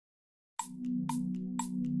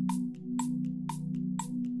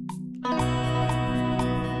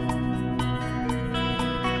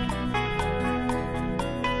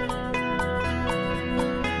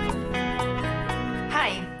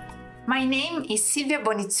My name is Silvia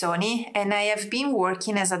Bonizzoni and I have been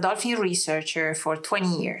working as a dolphin researcher for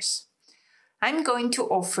 20 years. I'm going to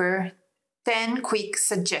offer 10 quick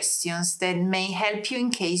suggestions that may help you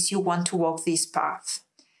in case you want to walk this path.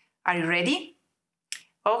 Are you ready?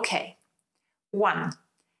 Okay. 1.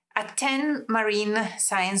 Attend marine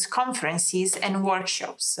science conferences and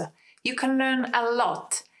workshops. You can learn a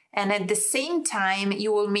lot, and at the same time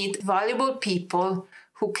you will meet valuable people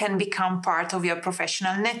who can become part of your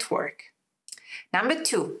professional network. Number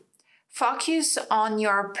 2, focus on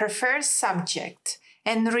your preferred subject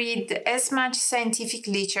and read as much scientific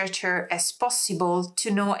literature as possible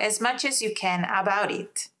to know as much as you can about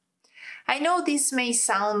it. I know this may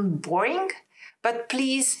sound boring, but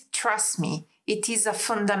please trust me, it is a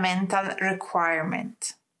fundamental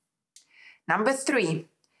requirement. Number 3,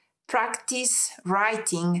 practice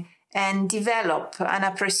writing and develop an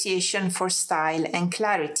appreciation for style and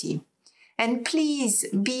clarity. And please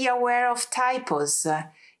be aware of typos.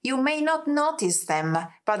 You may not notice them,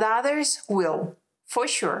 but others will, for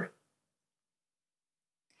sure.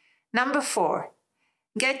 Number 4,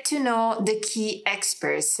 get to know the key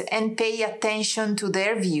experts and pay attention to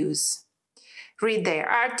their views. Read their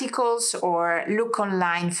articles or look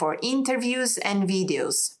online for interviews and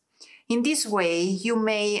videos. In this way, you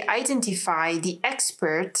may identify the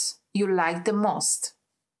experts you like the most.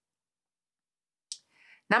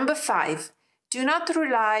 Number 5, do not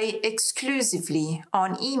rely exclusively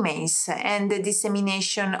on emails and the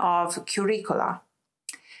dissemination of curricula.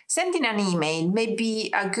 Sending an email may be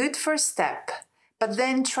a good first step, but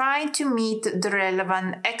then try to meet the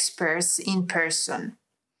relevant experts in person.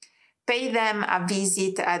 Pay them a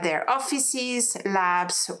visit at their offices,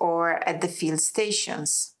 labs, or at the field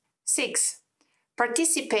stations. 6.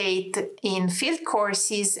 Participate in field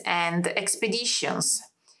courses and expeditions.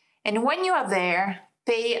 And when you are there,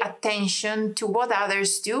 pay attention to what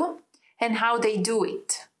others do and how they do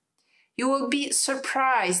it. You will be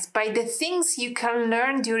surprised by the things you can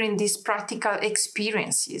learn during these practical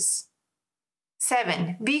experiences.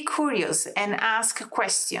 7. Be curious and ask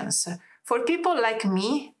questions. For people like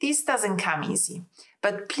me, this doesn't come easy.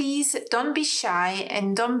 But please don't be shy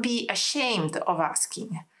and don't be ashamed of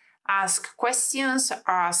asking. Ask questions,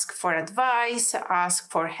 ask for advice, ask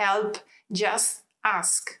for help, just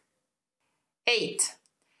ask. 8.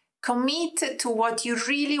 Commit to what you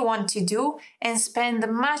really want to do and spend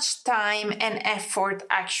much time and effort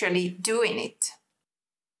actually doing it.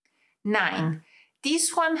 9.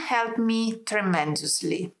 This one helped me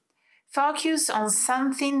tremendously. Focus on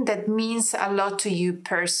something that means a lot to you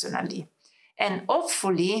personally, and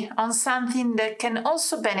hopefully on something that can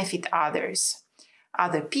also benefit others.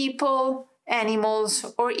 Other people, animals,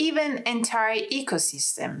 or even entire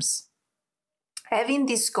ecosystems. Having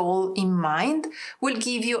this goal in mind will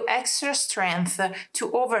give you extra strength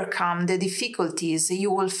to overcome the difficulties you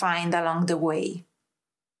will find along the way.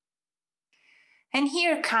 And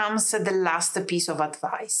here comes the last piece of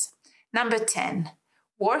advice. Number 10.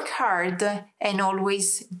 Work hard and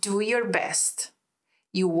always do your best.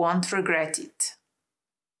 You won't regret it.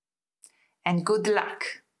 And good luck.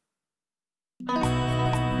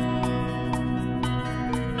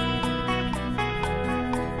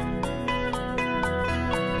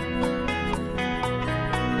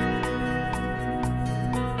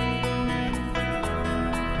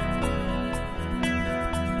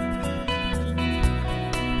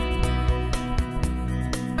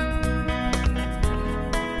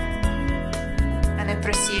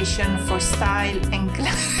 Appreciation for style and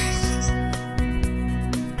class.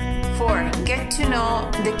 4. Get to know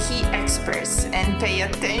the key experts and pay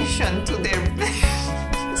attention to their